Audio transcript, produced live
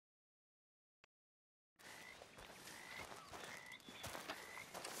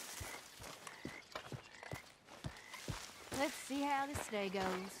Let's see how this day goes.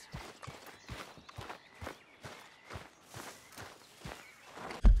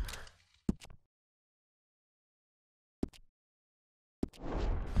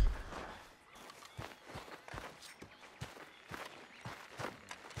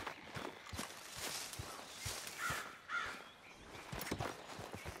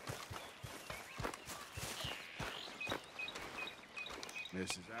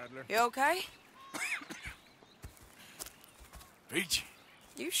 Mrs. Adler? You okay? Peachy?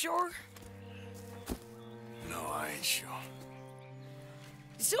 You sure? No, I ain't sure.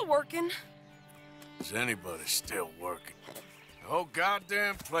 You still working? Is anybody still working? The whole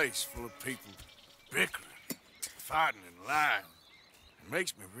goddamn place full of people bickering, fighting and lying. It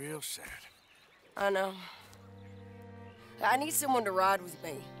makes me real sad. I know. I need someone to ride with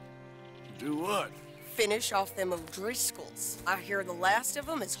me. Do what? Finish off them O'Driscolls. I hear the last of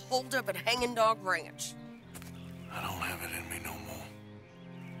them is holed up at Hanging Dog Ranch. I don't have it in me no more.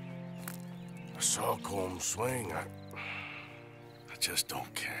 I saw Colm swing. I just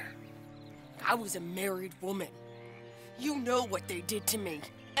don't care. I was a married woman. You know what they did to me.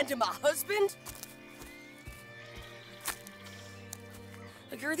 And to my husband?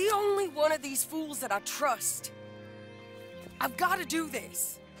 Like, you're the only one of these fools that I trust. I've got to do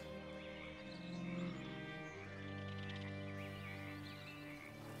this.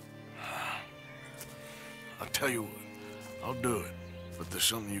 I'll tell you what, I'll do it, but there's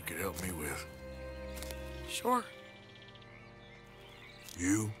something you could help me with. Sure.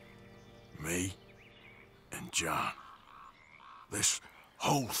 You, me, and John. This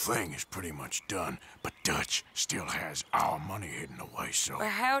whole thing is pretty much done, but Dutch still has our money hidden away, so... But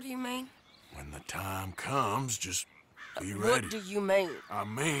how do you mean? When the time comes, just be ready. What do you mean? I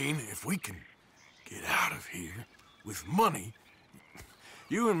mean, if we can get out of here with money,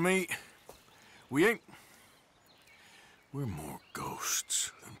 you and me, we ain't... We're more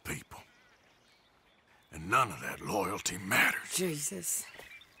ghosts than people. And none of that loyalty matters. Jesus.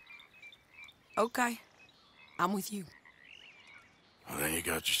 Okay. I'm with you. Well, then you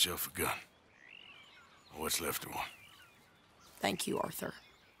got yourself a gun. What's left of one? Thank you, Arthur.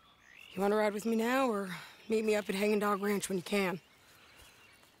 You want to ride with me now, or meet me up at Hanging Dog Ranch when you can?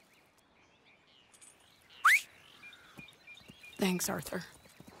 Thanks, Arthur.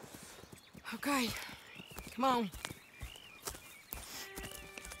 Okay. Come on.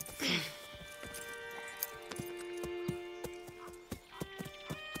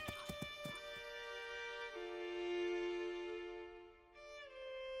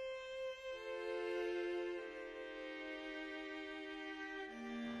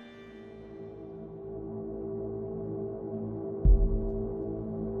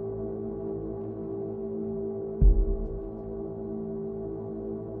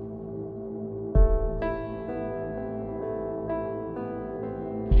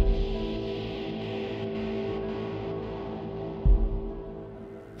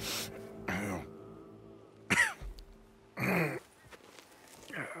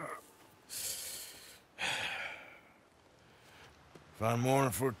 Fine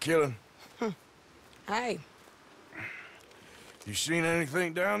morning for a killing. Hey. You seen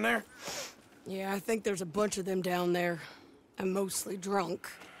anything down there? Yeah, I think there's a bunch of them down there. I'm mostly drunk.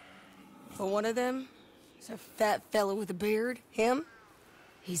 But one of them is a fat fella with a beard. Him?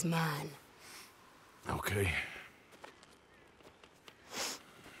 He's mine. Okay.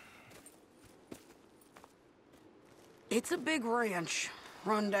 It's a big ranch.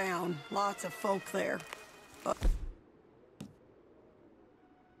 Run down. Lots of folk there. But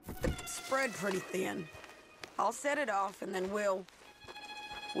spread pretty thin. I'll set it off and then we'll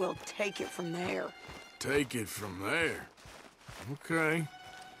take it from there. Take it from there? Okay.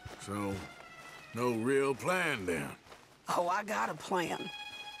 So, no real plan then? Oh, I got a plan.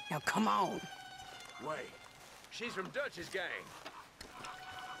 Now come on. Wait. She's from Dutch's gang.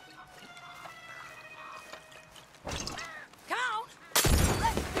 Count!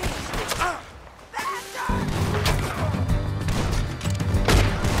 Let's finish this! Bastard!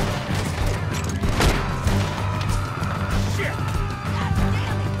 Shit! God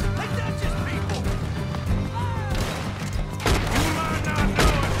damn it! Like Dutch's people! You might not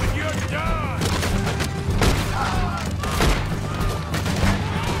know it, but you're done!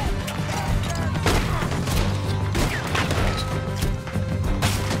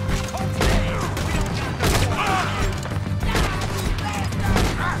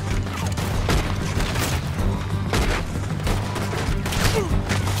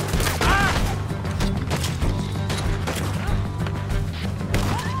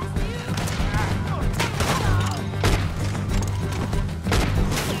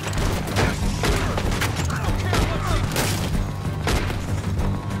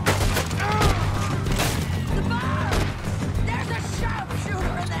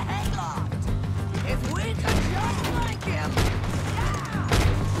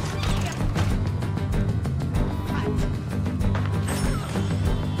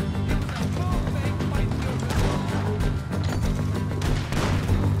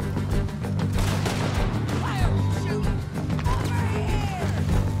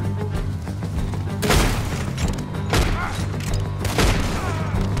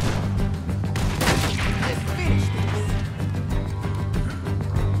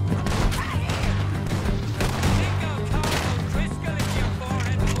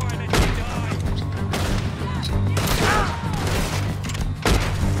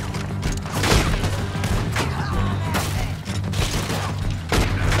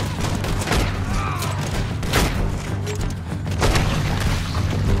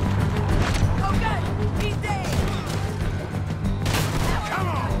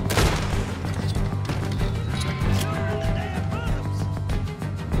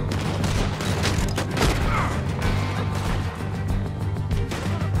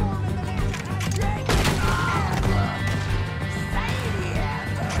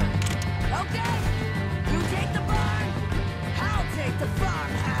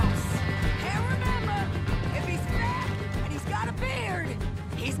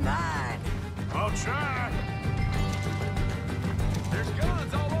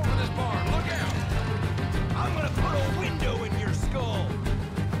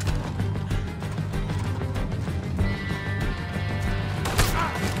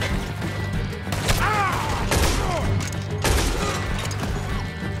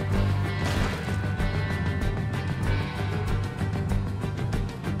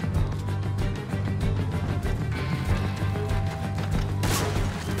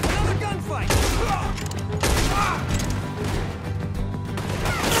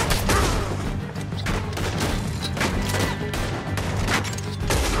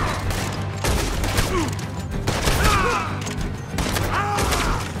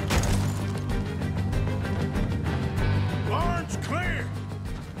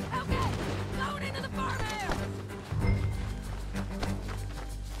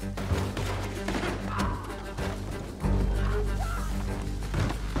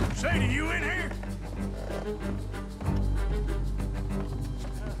 Lady, you in here?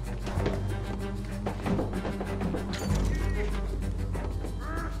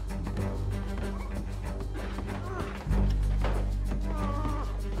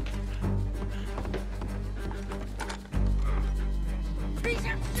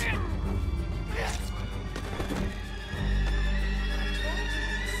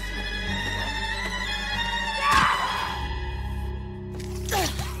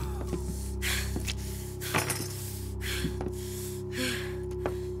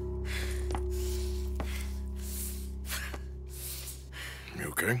 You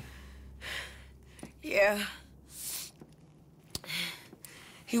okay? Yeah.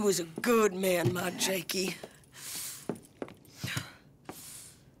 He was a good man, my Jakey.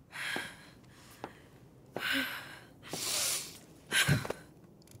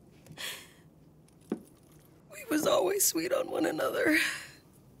 We was always sweet on one another.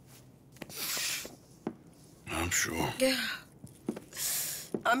 I'm sure. Yeah.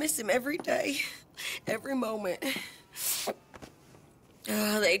 I miss him every day, every moment.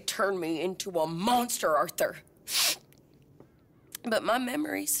 They turned me into a monster, Arthur. But my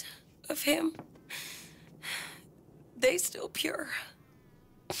memories of him, they still pure.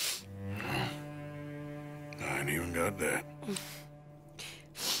 I ain't even got that.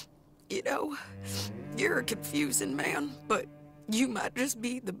 You know, you're a confusing man, but you might just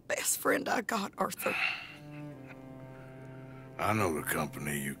be the best friend I got, Arthur. I know the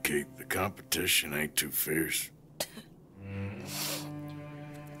company you keep. The competition ain't too fierce.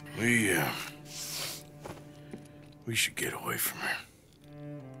 We should get away from her.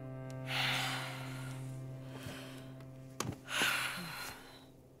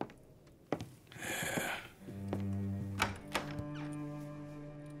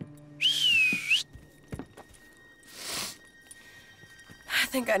 I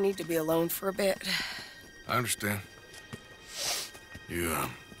think I need to be alone for a bit. I understand. You,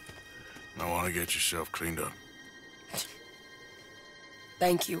 might want to get yourself cleaned up.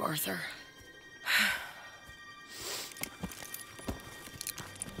 Thank you, Arthur.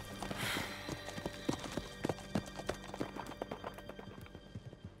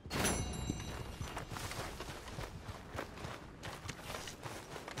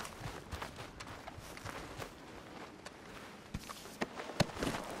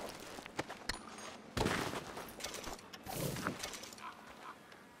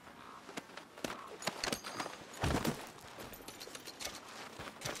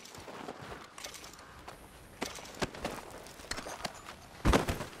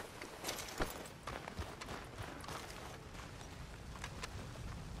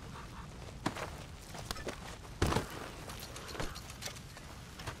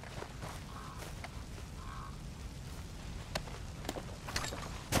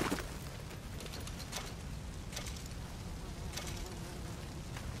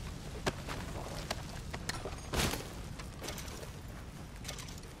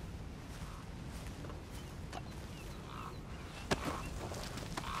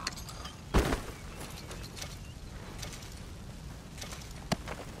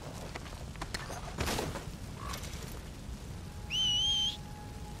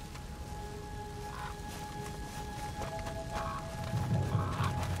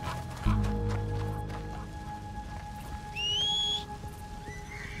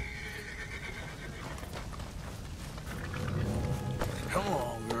 Come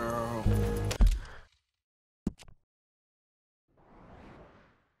on, girl.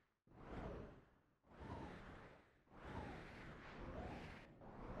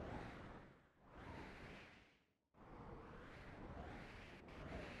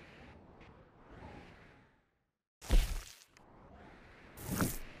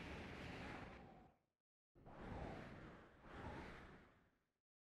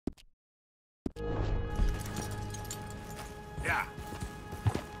 Yeah.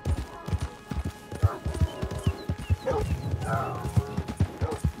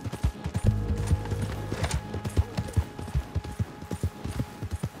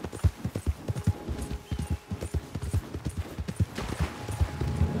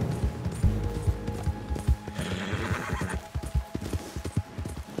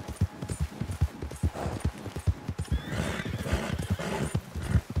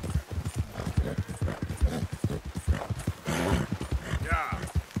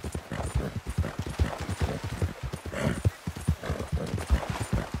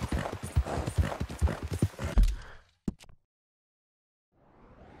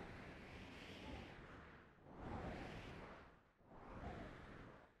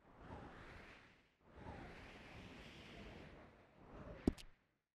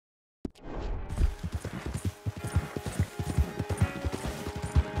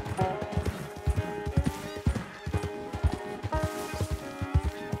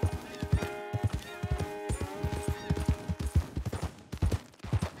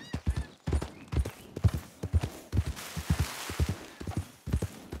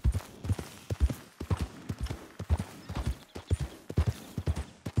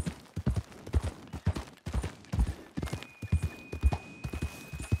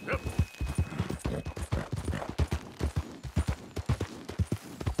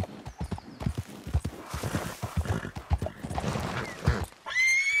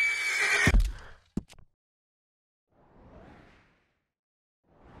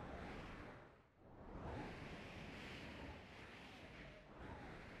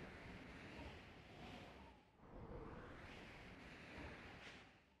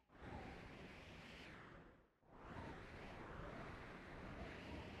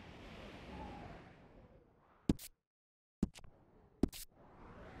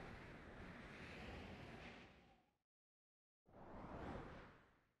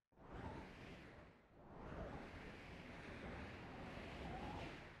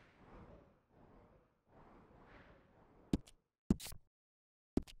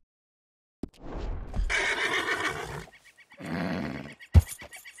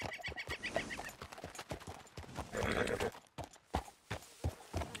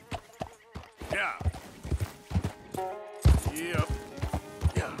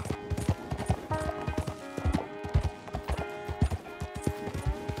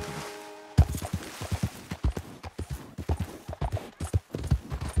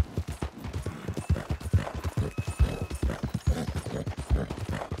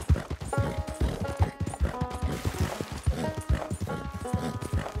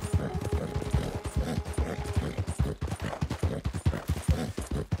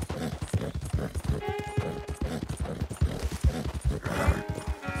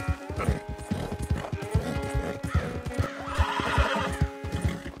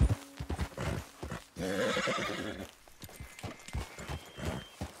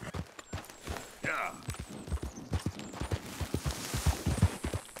 Yeah.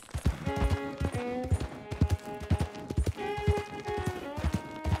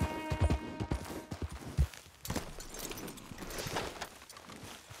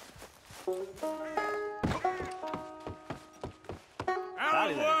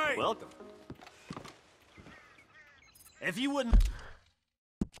 Out of the way! Welcome. If you wouldn't...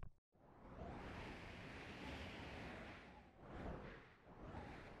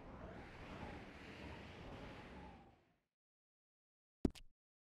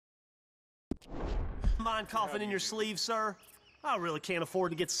 Mind coughing in your sleeve, sir? I really can't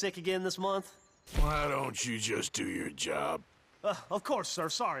afford to get sick again this month. Why don't you just do your job? Of course, sir.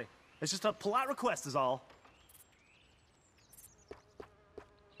 Sorry. It's just a polite request is all.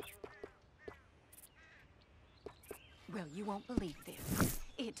 Well, you won't believe this.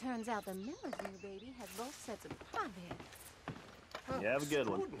 It turns out the miller's new baby has both sets of private. You have a good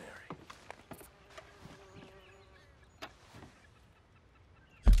one. Extraordinary.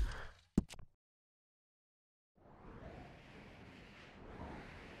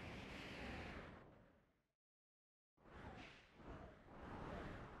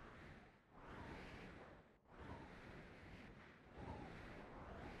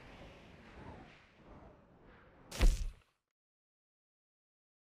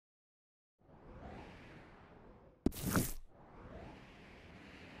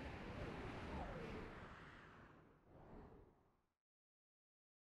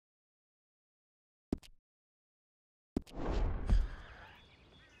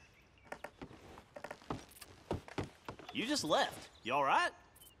 You just left. You all right?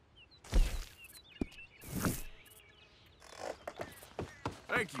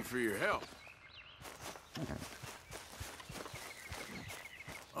 Thank you for your help.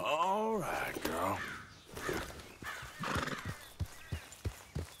 All right, girl.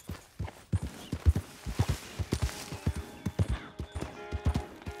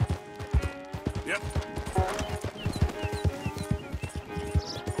 Yep.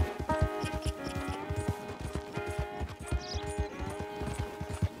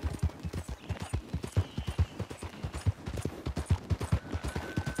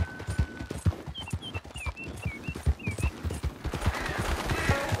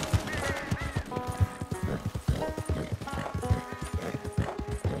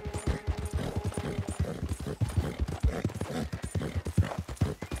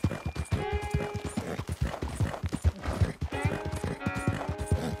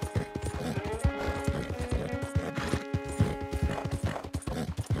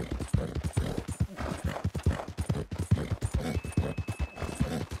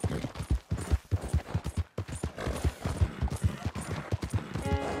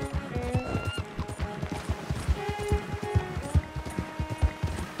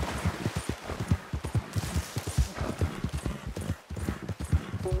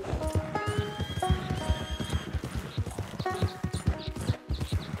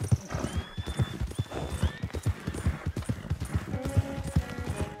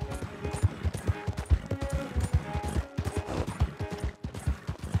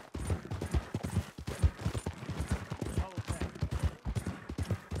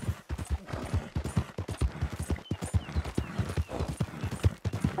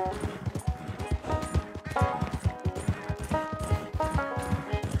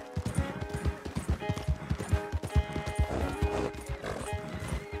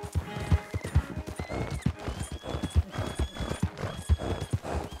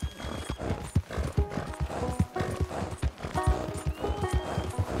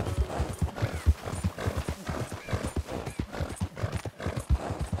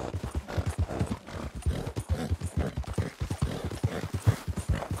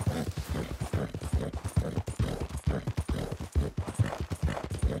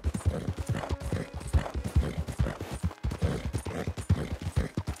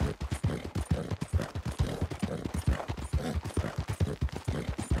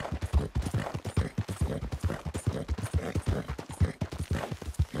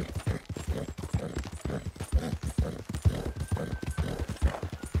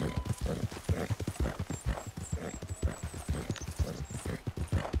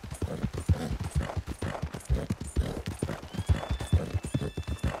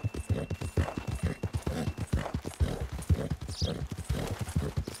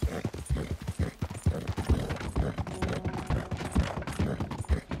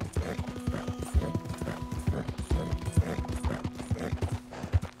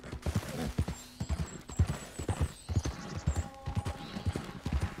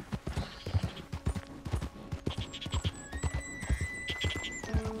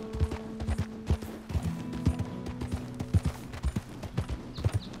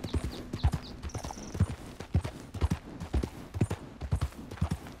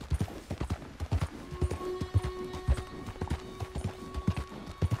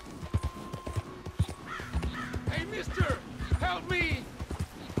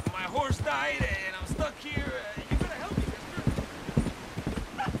 here. You better help me, mister.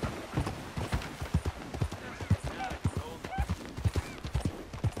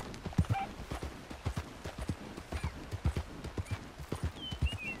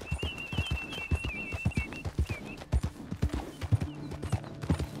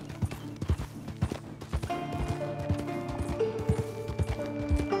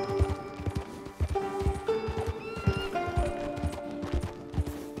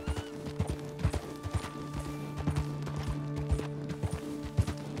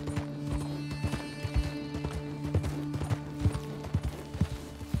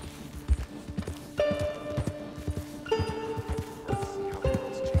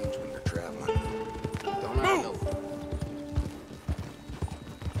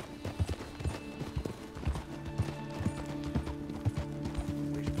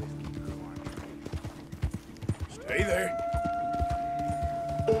 Stay there.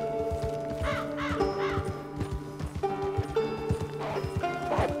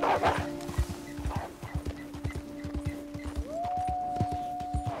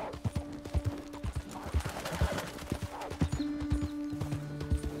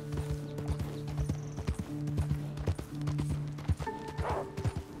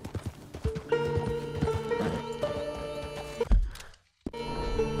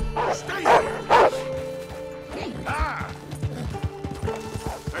 Stay there. Ah!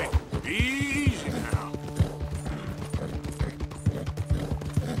 Hey, easy now.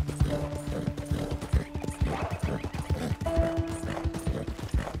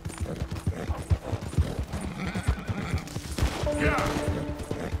 Yeah.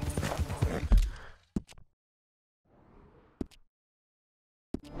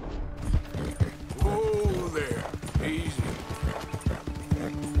 Whoa there. Easy.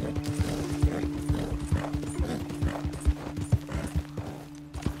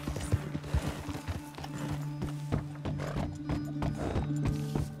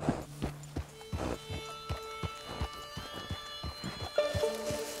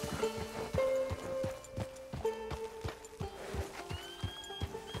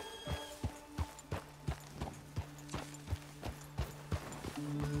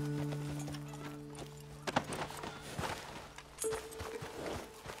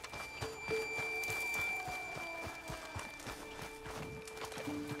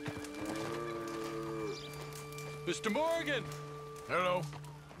 Mr. Morgan! Hello.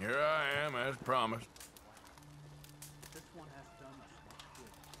 Here I am, as promised.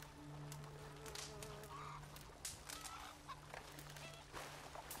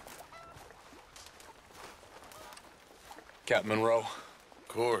 Captain Monroe, Of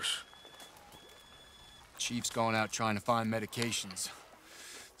course. Chief's gone out trying to find medications.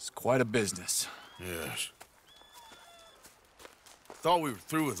 It's quite a business. Yes. Thought we were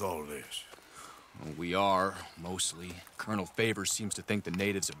through with all this. Well, we are, mostly. Colonel Favors seems to think the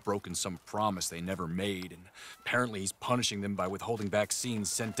natives have broken some promise they never made, and apparently he's punishing them by withholding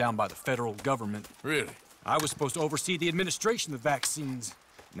vaccines sent down by the federal government. Really? I was supposed to oversee the administration of vaccines.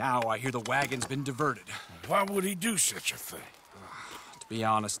 Now I hear the wagon's been diverted. Why would he do such a thing? To be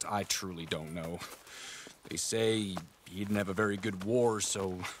honest, I truly don't know. They say he didn't have a very good war,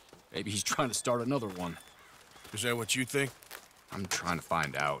 so maybe he's trying to start another one. Is that what you think? I'm trying to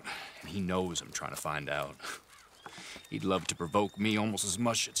find out, and he knows I'm trying to find out. He'd love to provoke me almost as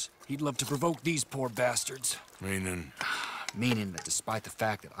much as he'd love to provoke these poor bastards. Meaning? Meaning that despite the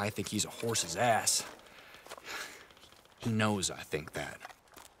fact that I think he's a horse's ass, he knows I think that.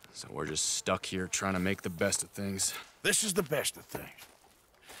 So we're just stuck here trying to make the best of things. This is the best of things.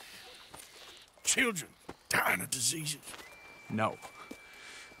 Children dying of diseases. No.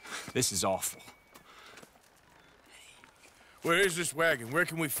 This is awful. Where is this wagon? Where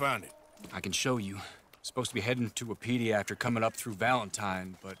can we find it? I can show you. Supposed to be heading to Wapiti after coming up through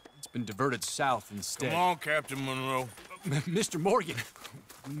Valentine, but it's been diverted south instead. Come on, Captain Monroe. Mr. Morgan,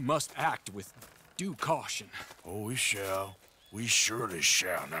 we must act with due caution. Oh, we shall. We surely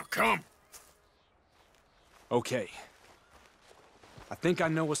shall. Now come. Okay. I think I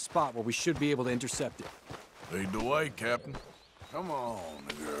know a spot where we should be able to intercept it. Lead the way, Captain. Come on,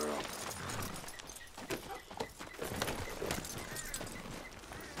 girl.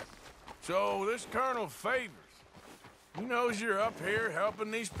 So, this Colonel Favors, he knows you're up here helping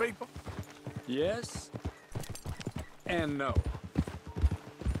these people? Yes and no.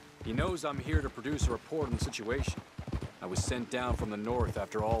 He knows I'm here to produce a report on the situation. I was sent down from the north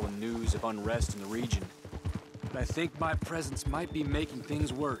after all the news of unrest in the region. But I think my presence might be making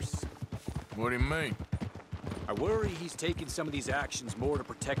things worse. What do you mean? I worry he's taking some of these actions more to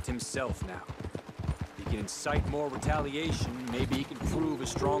protect himself now. If he can incite more retaliation, maybe he can prove a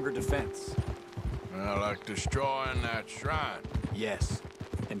stronger defense. Like destroying that shrine. Yes,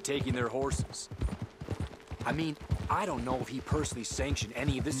 and taking their horses. I mean, I don't know if he personally sanctioned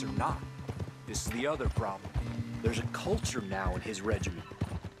any of this or not. This is the other problem. There's a culture now in his regiment.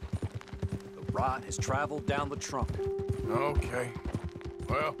 The rot has traveled down the trunk. Okay.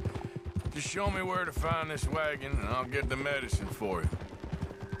 Well, just show me where to find this wagon, and I'll get the medicine for you.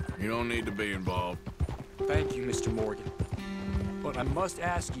 You don't need to be involved. Thank you, Mr. Morgan. But I must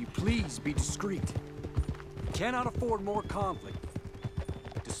ask you, please be discreet. We cannot afford more conflict,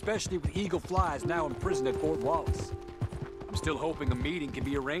 especially with Eagle Flies now imprisoned at Fort Wallace. I'm still hoping a meeting can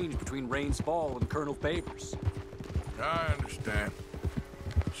be arranged between Rains Fall and Colonel Favors. I understand.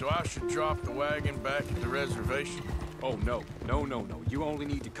 So I should drop the wagon back at the reservation? Oh, no. No. You only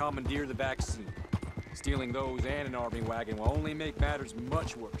need to commandeer the vaccine. Stealing those and an army wagon will only make matters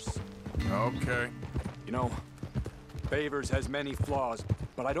much worse. Okay. You know, Favors has many flaws,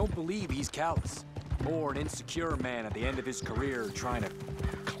 but I don't believe he's callous. Or an insecure man at the end of his career trying to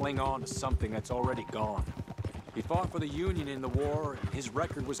cling on to something that's already gone. He fought for the Union in the war, and his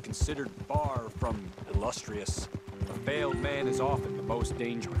record was considered far from illustrious. A failed man is often the most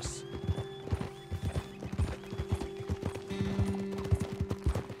dangerous.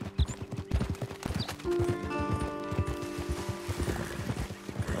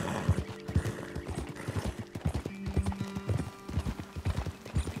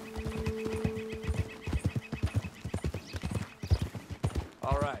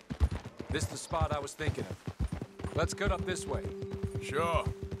 All right, this is the spot I was thinking of. Let's cut up this way. Sure.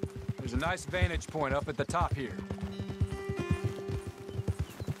 There's a nice vantage point up at the top here.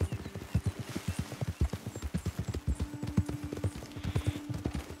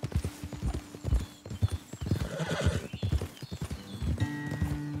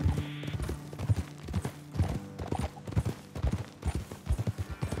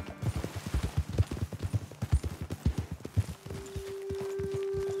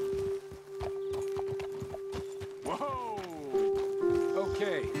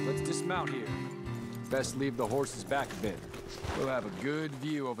 Okay, let's dismount here. Best leave the horses back a bit. We'll have a good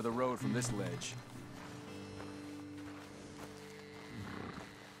view over the road from this ledge.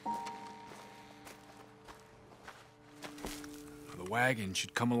 The wagon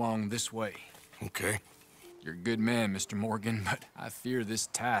should come along this way. Okay. You're a good man, Mr. Morgan, but I fear this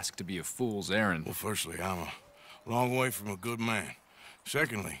task to be a fool's errand. Well, firstly, I'm a long way from a good man.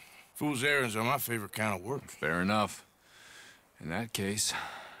 Secondly, fool's errands are my favorite kind of work. Fair enough. In that case,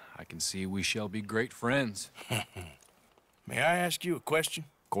 I can see we shall be great friends. May I ask you a question?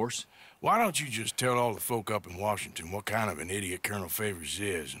 Of course. Why don't you just tell all the folk up in Washington what kind of an idiot Colonel Favors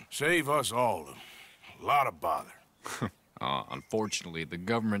is and save us all a lot of bother? Unfortunately, the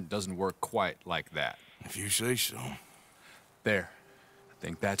government doesn't work quite like that. If you say so. There. I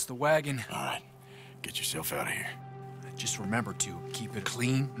think that's the wagon. All right. Get yourself out of here. Just remember to keep it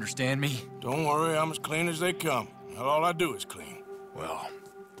clean, understand me? Don't worry, I'm as clean as they come. Not all I do is clean. Well,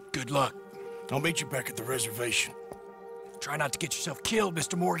 good luck. I'll meet you back at the reservation. Try not to get yourself killed,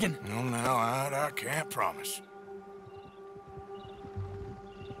 Mr. Morgan. No, now, I can't promise.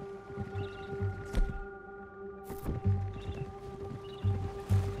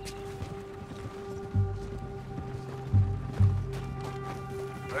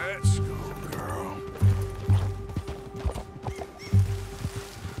 Let's go, girl.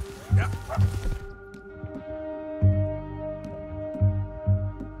 Yeah.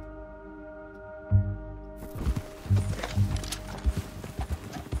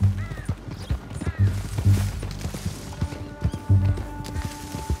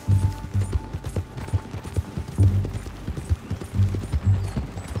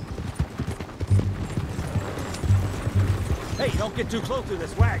 Hey, don't get too close to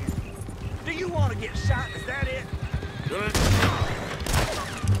this wagon. Do you want to get shot? Is that it?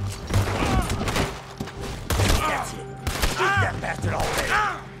 That's it. Shoot that bastard already.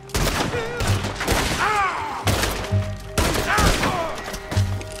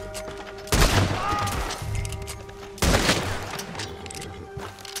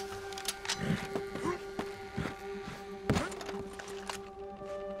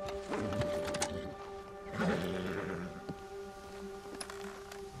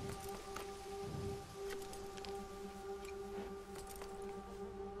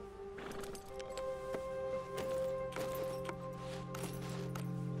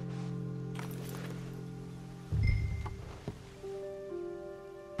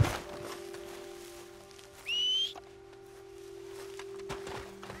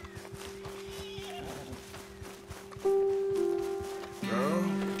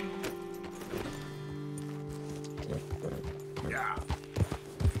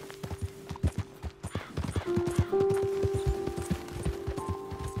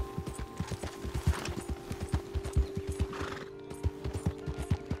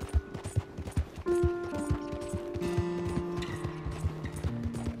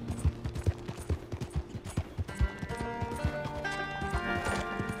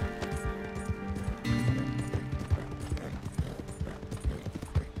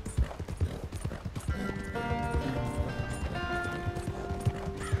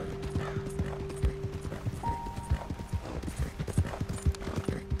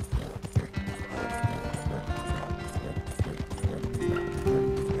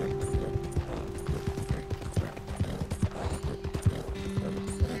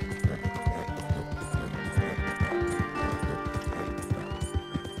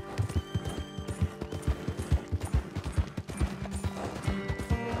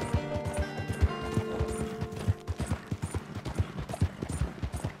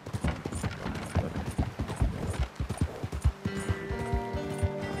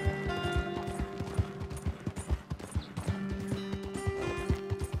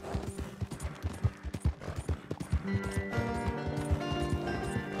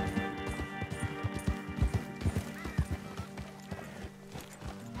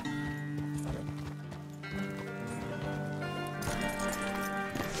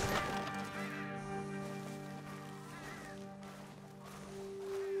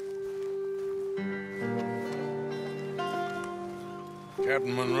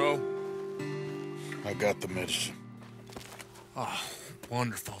 Captain Monroe, I got the medicine. Oh,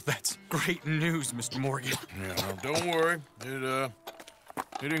 wonderful. That's great news, Mr. Morgan. Yeah, no, don't worry. It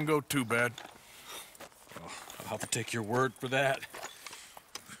didn't go too bad. Oh, I'll have to take your word for that.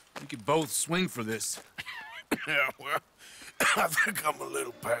 We could both swing for this. Yeah, well, I think I'm a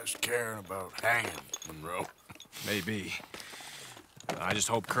little past caring about hanging, Monroe. Maybe. I just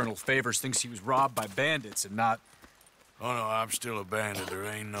hope Colonel Favors thinks he was robbed by bandits and not... Oh, no, I'm still a bandit. There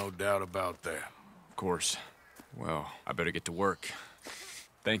ain't no doubt about that. Of course. Well, I better get to work.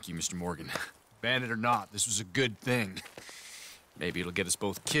 Thank you, Mr. Morgan. Bandit or not, this was a good thing. Maybe it'll get us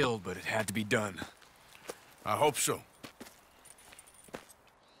both killed, but it had to be done. I hope so.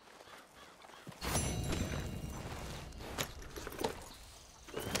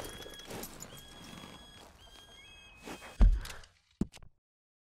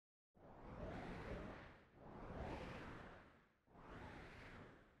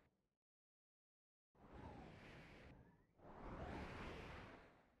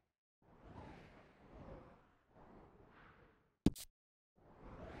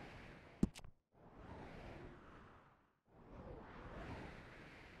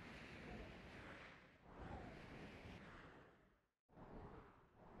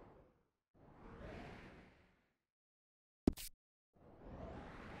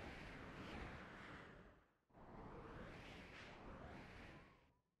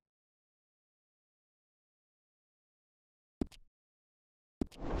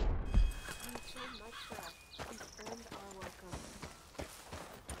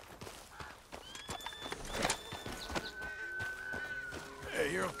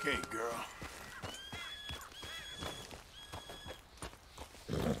 Hey, you're okay, girl.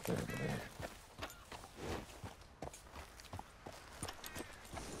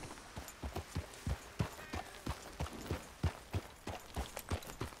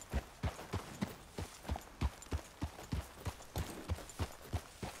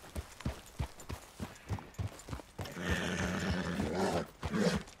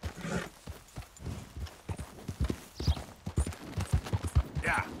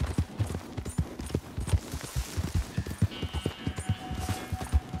 Yeah.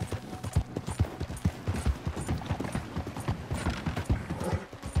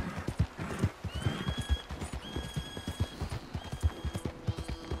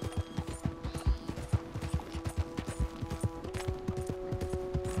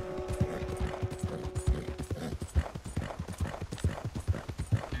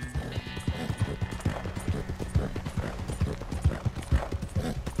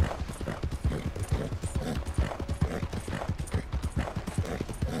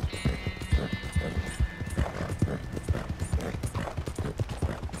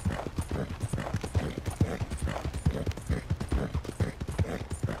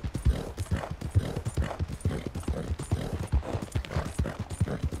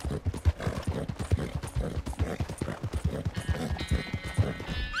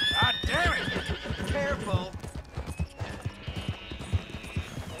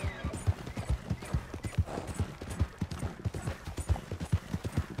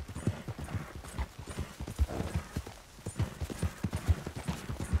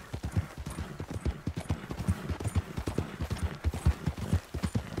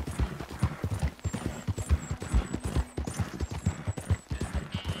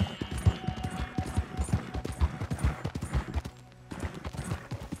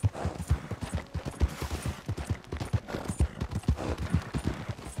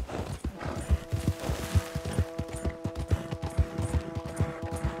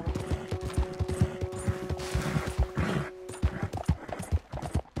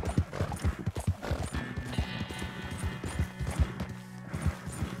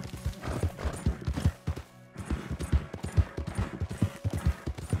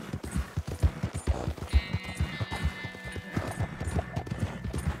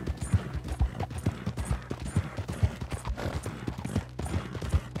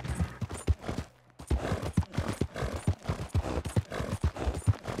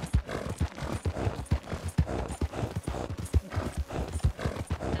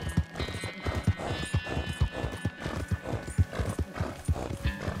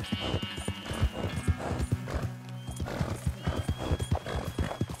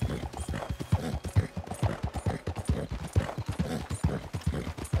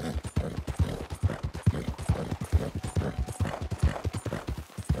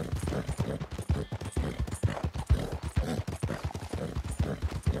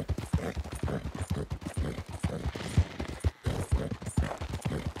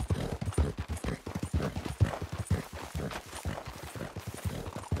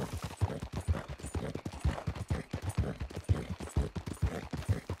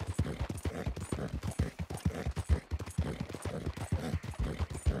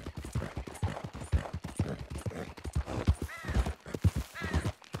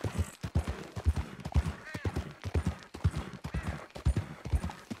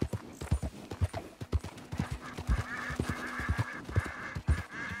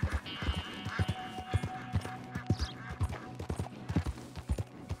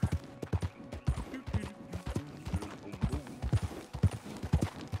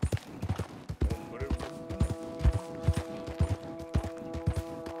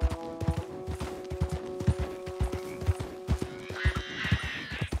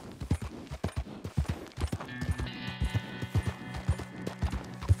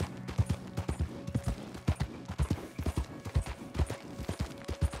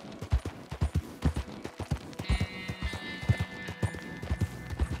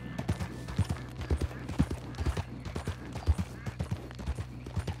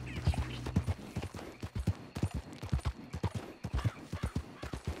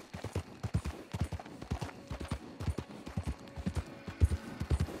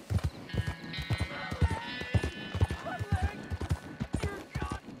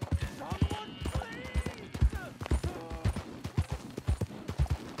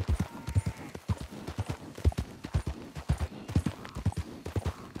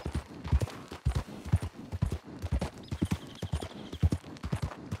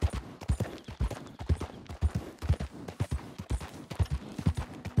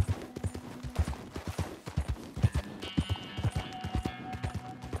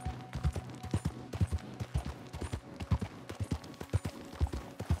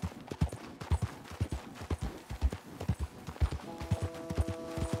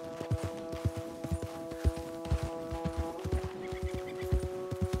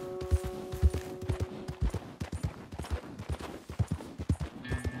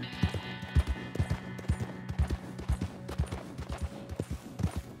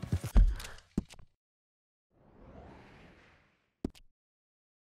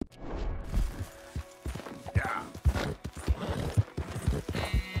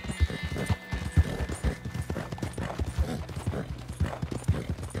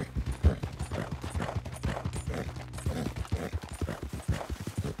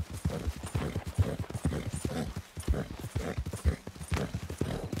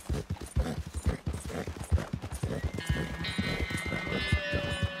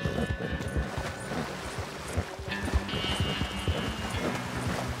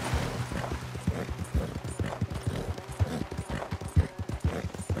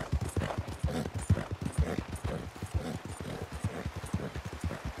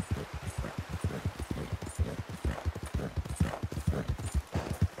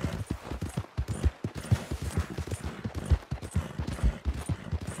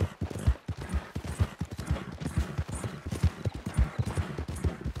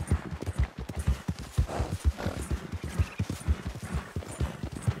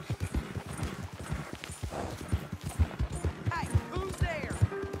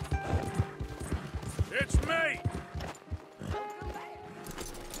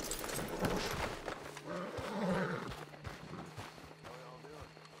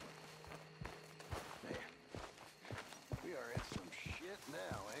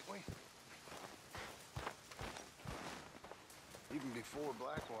 before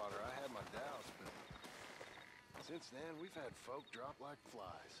Blackwater, I had my doubts, but since then, we've had folk drop like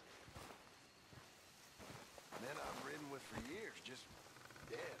flies. Men I've ridden with for years, just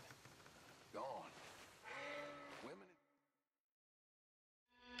dead. Gone. Women...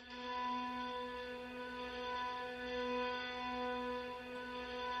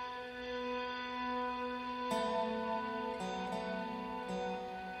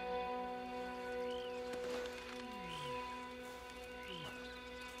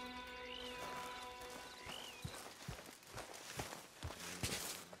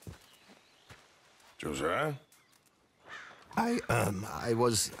 Josiah? I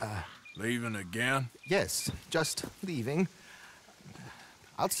was, Leaving again? yes, just leaving.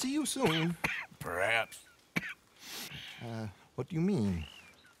 I'll see you soon. Perhaps. What do you mean?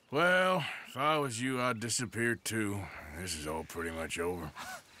 Well, if I was you, I'd disappear too. This is all pretty much over.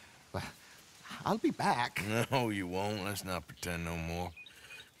 Well, I'll be back. No, you won't. Let's not pretend no more.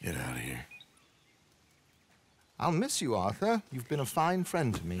 Get out of here. I'll miss you, Arthur. You've been a fine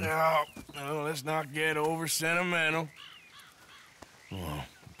friend to me. No, let's not get over sentimental. Come on,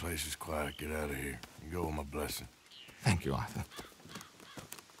 the place is quiet. Get out of here. You go with my blessing. Thank you, Arthur.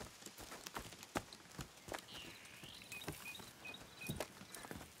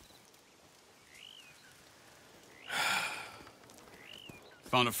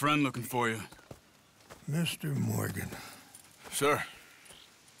 Found a friend looking for you. Mr. Morgan, Sir,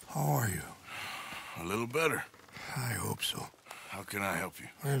 how are you? a little better. I hope so. How can I help you?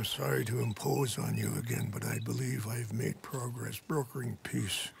 I am sorry to impose on you again, but I believe I've made progress brokering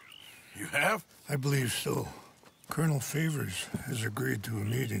peace. You have? I believe so. Colonel Favors has agreed to a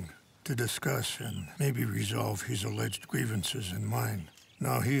meeting to discuss and maybe resolve his alleged grievances and mine.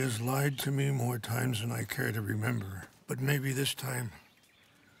 Now, he has lied to me more times than I care to remember, but maybe this time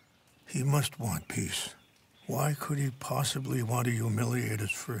he must want peace. Why could he possibly want to humiliate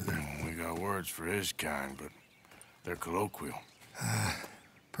us further? We got words for his kind, but they're colloquial.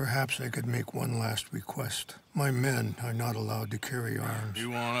 Perhaps I could make one last request. My men are not allowed to carry arms. You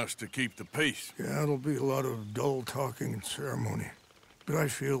want us to keep the peace? Yeah, it'll be a lot of dull talking and ceremony. But I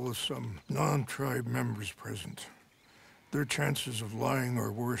feel with some non-tribe members present, their chances of lying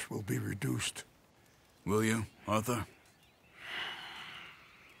or worse will be reduced. Will you, Arthur?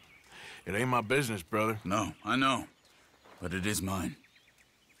 It ain't my business, brother. No, I know. But it is mine.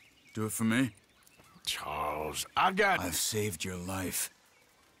 Do it for me? Charles, I got... I've saved your life.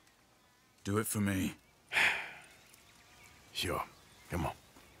 Do it for me. Sure. Come on.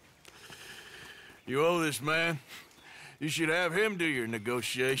 You owe this man. You should have him do your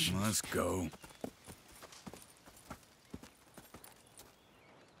negotiations. Let's go.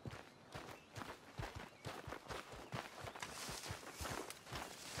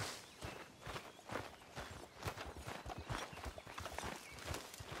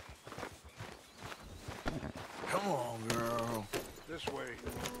 Come on, girl. This way.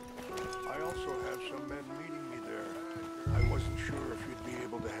 I also have some men meeting me there. I wasn't sure if you'd be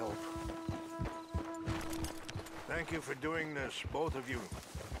able to help. Thank you for doing this, both of you.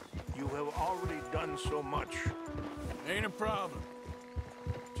 You have already done so much. Ain't a problem.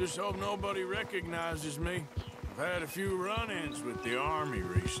 Just hope nobody recognizes me. I've had a few run-ins with the army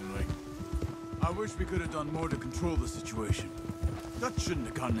recently. I wish we could have done more to control the situation. Dutch shouldn't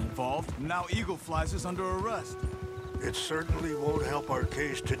have gotten involved. Now Eagle Flies is under arrest. It certainly won't help our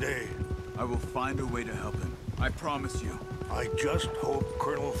case today. I will find a way to help him. I promise you. I just hope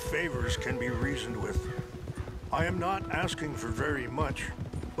Colonel Favors can be reasoned with. I am not asking for very much,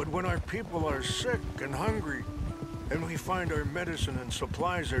 but when our people are sick and hungry, and we find our medicine and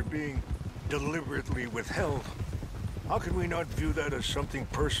supplies are being deliberately withheld, how can we not view that as something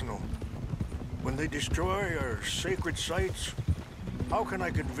personal? When they destroy our sacred sites, how can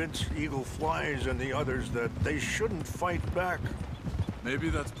I convince Eagle Flies and the others that they shouldn't fight back? Maybe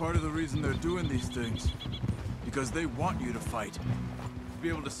that's part of the reason they're doing these things. Because they want you to fight. To be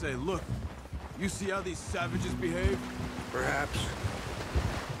able to say, look, you see how these savages behave? Perhaps.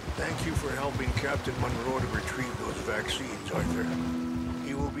 Thank you for helping Captain Monroe to retrieve those vaccines, Arthur.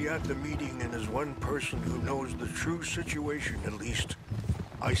 He will be at the meeting and is one person who knows the true situation, at least.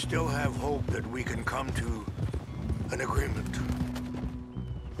 I still have hope that we can come to an agreement.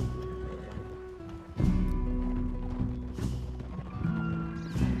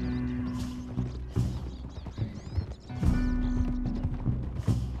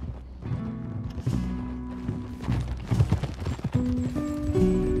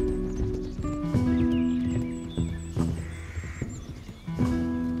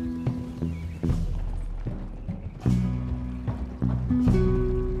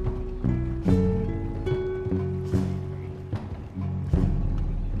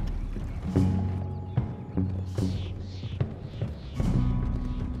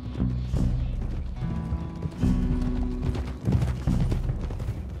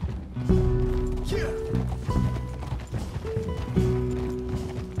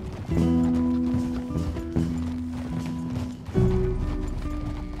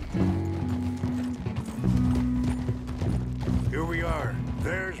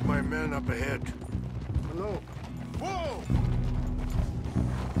 men up ahead. Hello. Whoa!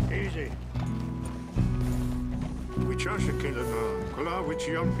 Easy. Wichasha Kilana, Kala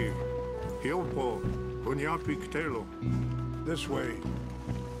Wichiampi, Hiopo, Bunyapi Ktelo. This way.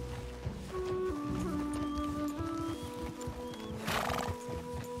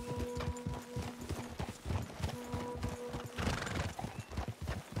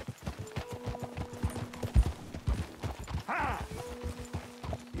 Ha!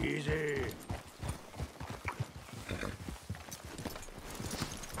 Easy.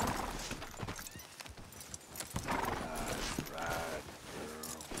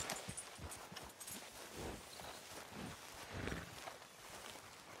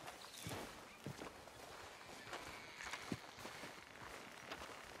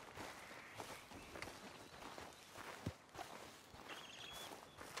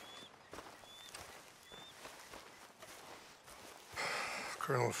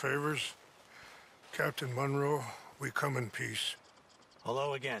 Colonel Favors, Captain Monroe, we come in peace.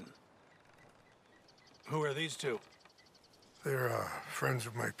 Hello again. Who are these two? They're friends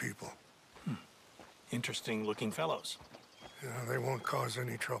of my people. Interesting looking fellows. Yeah, they won't cause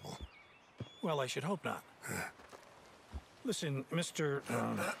any trouble. Well, I should hope not. Listen, Mr.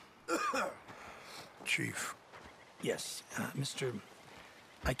 Chief. Yes, Mr.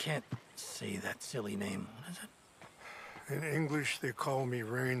 I can't say that silly name. What is it? In English, they call me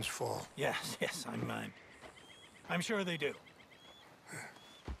Rains Fall. Yes, I'm sure they do.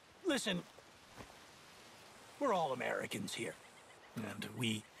 Listen, we're all Americans here, and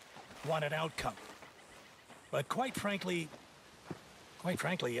we want an outcome. But quite frankly,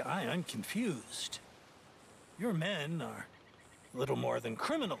 I'm confused. Your men are a little more than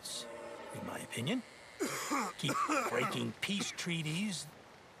criminals, in my opinion. Keep breaking peace treaties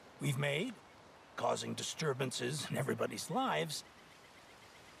we've made, causing disturbances in everybody's lives.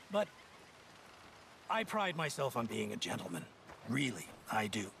 But I pride myself on being a gentleman. Really, I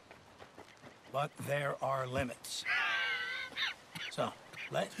do. But there are limits. So,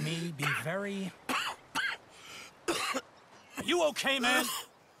 let me be very... Are you okay, man?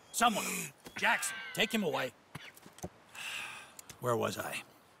 Someone. Jackson, take him away. Where was I?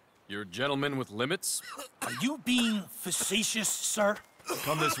 You're a gentleman with limits? Are you being facetious, sir?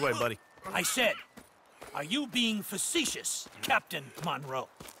 Come this way, buddy. I said, are you being facetious, Captain Monroe?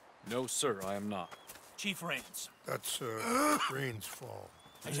 No, sir, I am not. Chief Rains. That's, Rains Fall.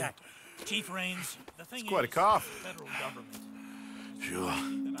 Exactly. Chief Rains, the thing Quite a is, cough. the federal government. Sure.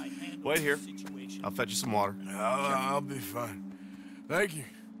 that I handle Wait here. this situation. I'll fetch you some water. I'll be fine. Thank you.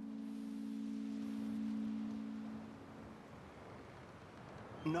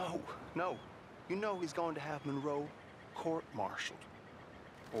 No. You know he's going to have Monroe court-martialed.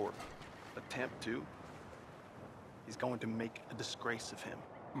 Or attempt to. He's going to make a disgrace of him.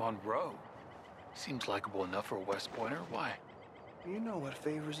 Monroe? Seems likable enough for a West Pointer. Why? You know what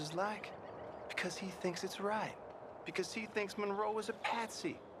Favors is like. Because he thinks it's right. Because he thinks Monroe is a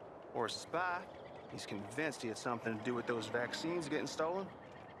patsy. Or a spy. He's convinced he had something to do with those vaccines getting stolen.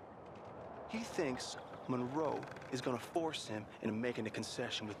 He thinks Monroe is gonna force him into making a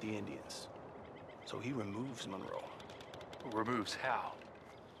concession with the Indians. So he removes Monroe. Removes how?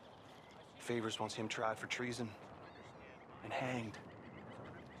 Favors wants him tried for treason and hanged.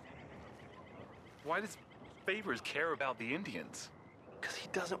 Why does Favors care about the Indians? Because he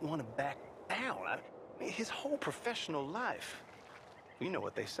doesn't want to back down. His whole professional life. You know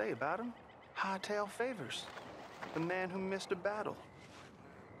what they say about him. Hightail Favors. The man who missed a battle.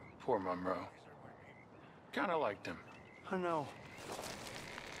 Poor Monroe. Kinda liked him. I know.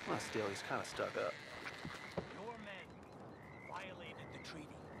 Well, still, he's kind of stuck up. Your men violated the treaty.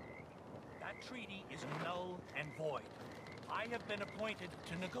 That treaty is null and void. I have been appointed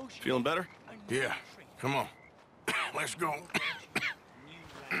to negotiate. Feeling better? Yeah. Come on. Let's go.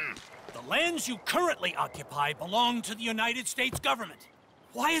 The lands you currently occupy belong to the United States government.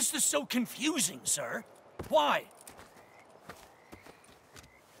 Why is this so confusing, sir? Why?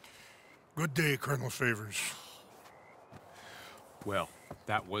 Good day, Colonel Favors. Well,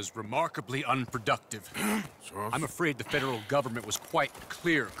 that was remarkably unproductive. I'm afraid the federal government was quite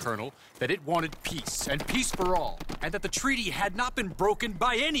clear, Colonel, that it wanted peace, and peace for all, and that the treaty had not been broken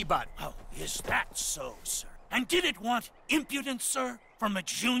by anybody. Oh, is that so, sir? And did it want impudence, sir, from a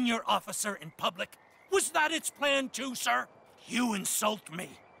junior officer in public? Was that its plan too, sir? You insult me.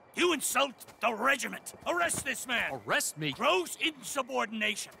 You insult the regiment. Arrest this man. Arrest me? Gross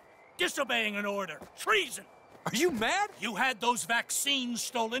insubordination. Disobeying an order. Treason. Are you mad? You had those vaccines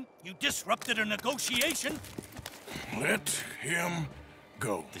stolen. You disrupted a negotiation. Let him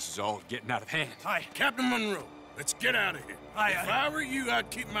go. This is all getting out of hand. Hi. Captain Monroe, Let's get out of here. If I were you, I'd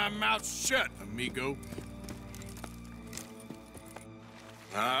keep my mouth shut, amigo.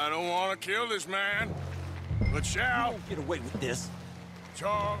 I don't want to kill this man, but shall. Get away with this.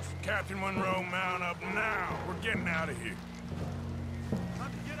 Charles, Captain Monroe, mount up now. We're getting out of here.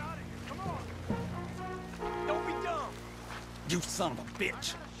 Time to get out of here. Come on. Don't be dumb. You son of a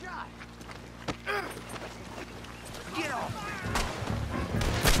bitch. Get off.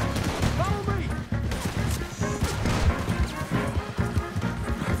 Follow me.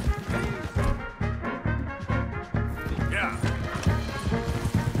 Yeah.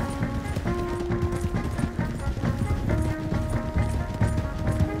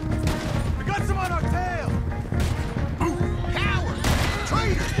 We got some on our tail. Coward!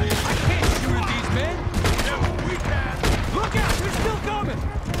 Traitor! I can't shoot at these men! Yeah, but we can. Look out! They're still coming!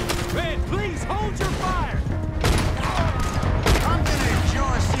 Man, please hold your fire! I'm gonna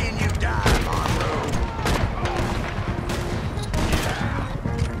enjoy seeing you die, Monroe.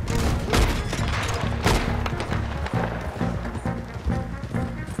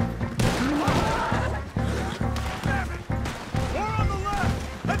 More on the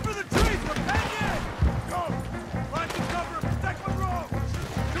left. Head for the trees. We're heading in. Go. Find the cover and protect Monroe.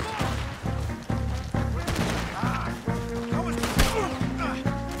 Come on.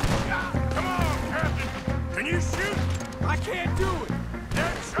 Come on, Captain. Can you shoot? I can't do it!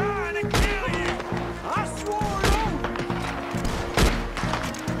 They're trying to kill you. I swore it over!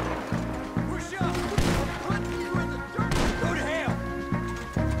 Push up! Punch you in the dirt! Go to hell!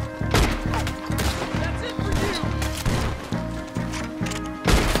 That's it for you!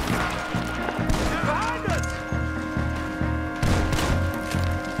 Behind us.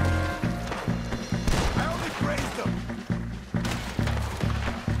 I only grazed them.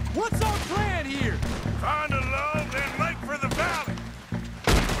 What's our plan here? Find a lull, then make for the valley.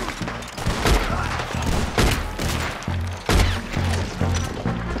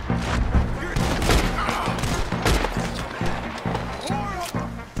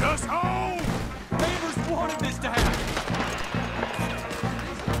 Just hold. Favors wanted this to happen!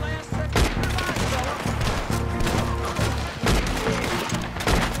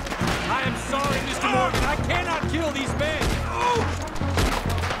 I am sorry, Mr. Morgan. I cannot kill these men! I'm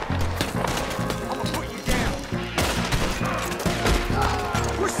gonna put you down.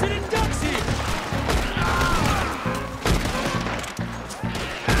 We're sitting ducks here!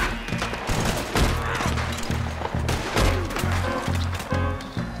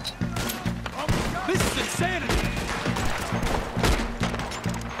 This is insanity!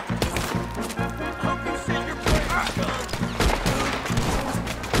 Hope you say your prayers, son.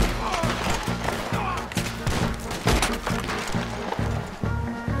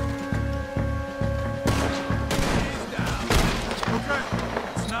 Okay.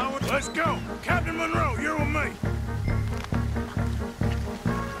 It's now. Let's go. Captain Monroe, you're with me.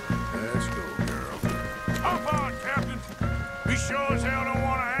 Let's go, girl. Hop on, Captain. We sure as hell don't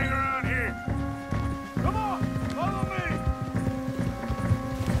want to hang around here. Come on. Follow me.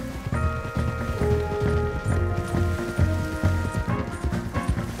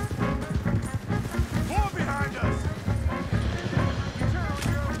 More behind us. You turn on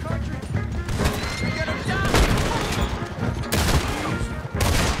your own country. You're gonna die.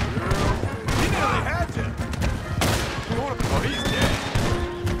 He nearly had you. Oh, he's dead.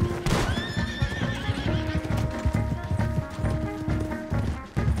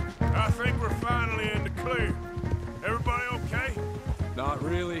 I think we're finally in the clear. Everybody okay? Not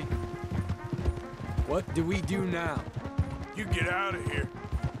really. What do we do now? You get out of here.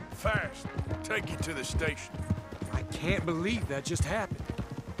 Fast. Take you to the station. I can't believe that just happened.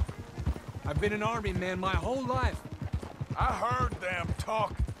 I've been an army man my whole life. I heard them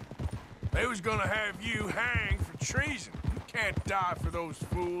talking. They was gonna have you hanged for treason. You can't die for those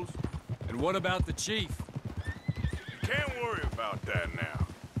fools. And what about the chief? You can't worry about that now.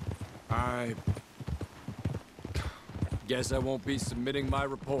 I guess I won't be submitting my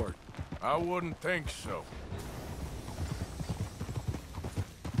report. I wouldn't think so.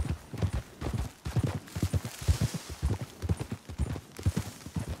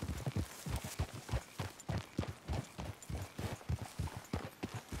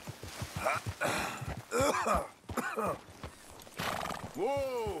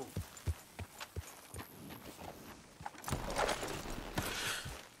 Whoa!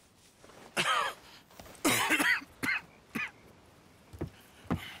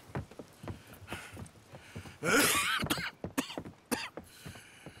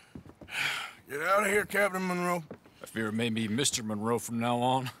 Get out of here, Captain Monroe. I fear it may be Mr. Monroe from now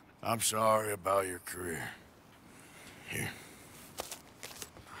on. I'm sorry about your career. Here.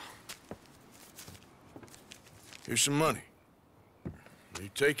 Here's some money. You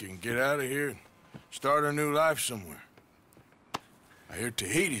take it and get out of here and start a new life somewhere. I hear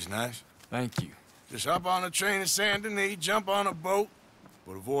Tahiti's nice. Thank you. Just hop on a train to Saint Denis, jump on a boat,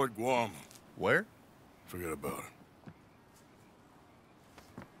 but avoid Guam. Where? Forget about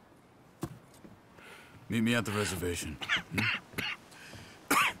it. Meet me at the reservation.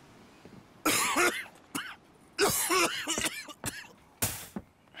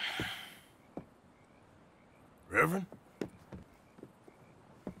 Reverend?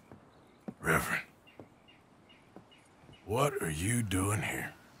 Reverend. What are you doing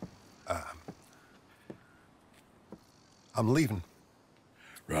here? I'm leaving.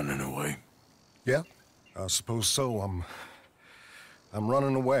 Running away? Yeah, I suppose so. I'm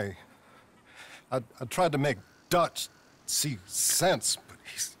running away. I tried to make Dutch see sense, but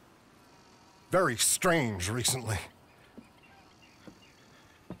he's very strange recently.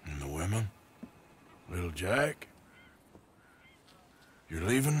 And the women? Little Jack? You're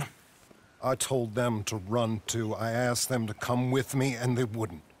leaving them? I told them to run too. I asked them to come with me, and they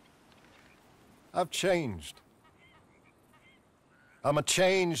wouldn't. I've changed. I'm a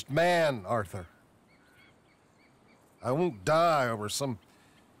changed man, Arthur. I won't die over some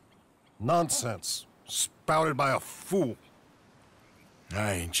nonsense spouted by a fool.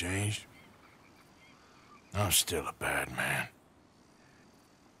 I ain't changed. I'm still a bad man.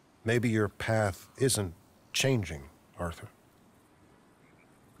 Maybe your path isn't changing, Arthur.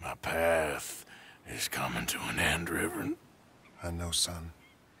 My path is coming to an end, Reverend. I know, son.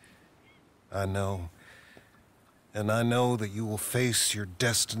 I know. And I know that you will face your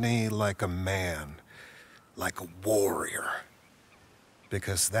destiny like a man, like a warrior.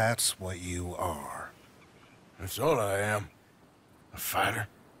 Because that's what you are. That's all I am. A fighter,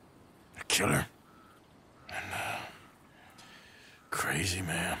 a killer, and a crazy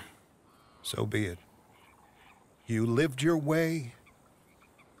man. So be it. You lived your way,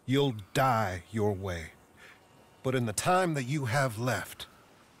 you'll die your way. But in the time that you have left,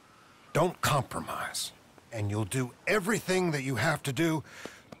 don't compromise. And you'll do everything that you have to do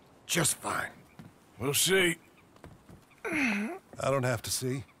just fine. We'll see. I don't have to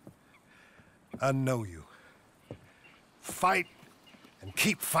see. I know you. Fight and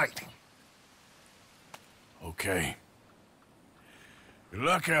keep fighting. Okay. Good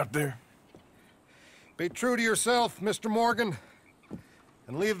luck out there. Be true to yourself, Mr. Morgan,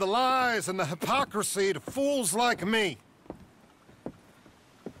 and leave the lies and the hypocrisy to fools like me.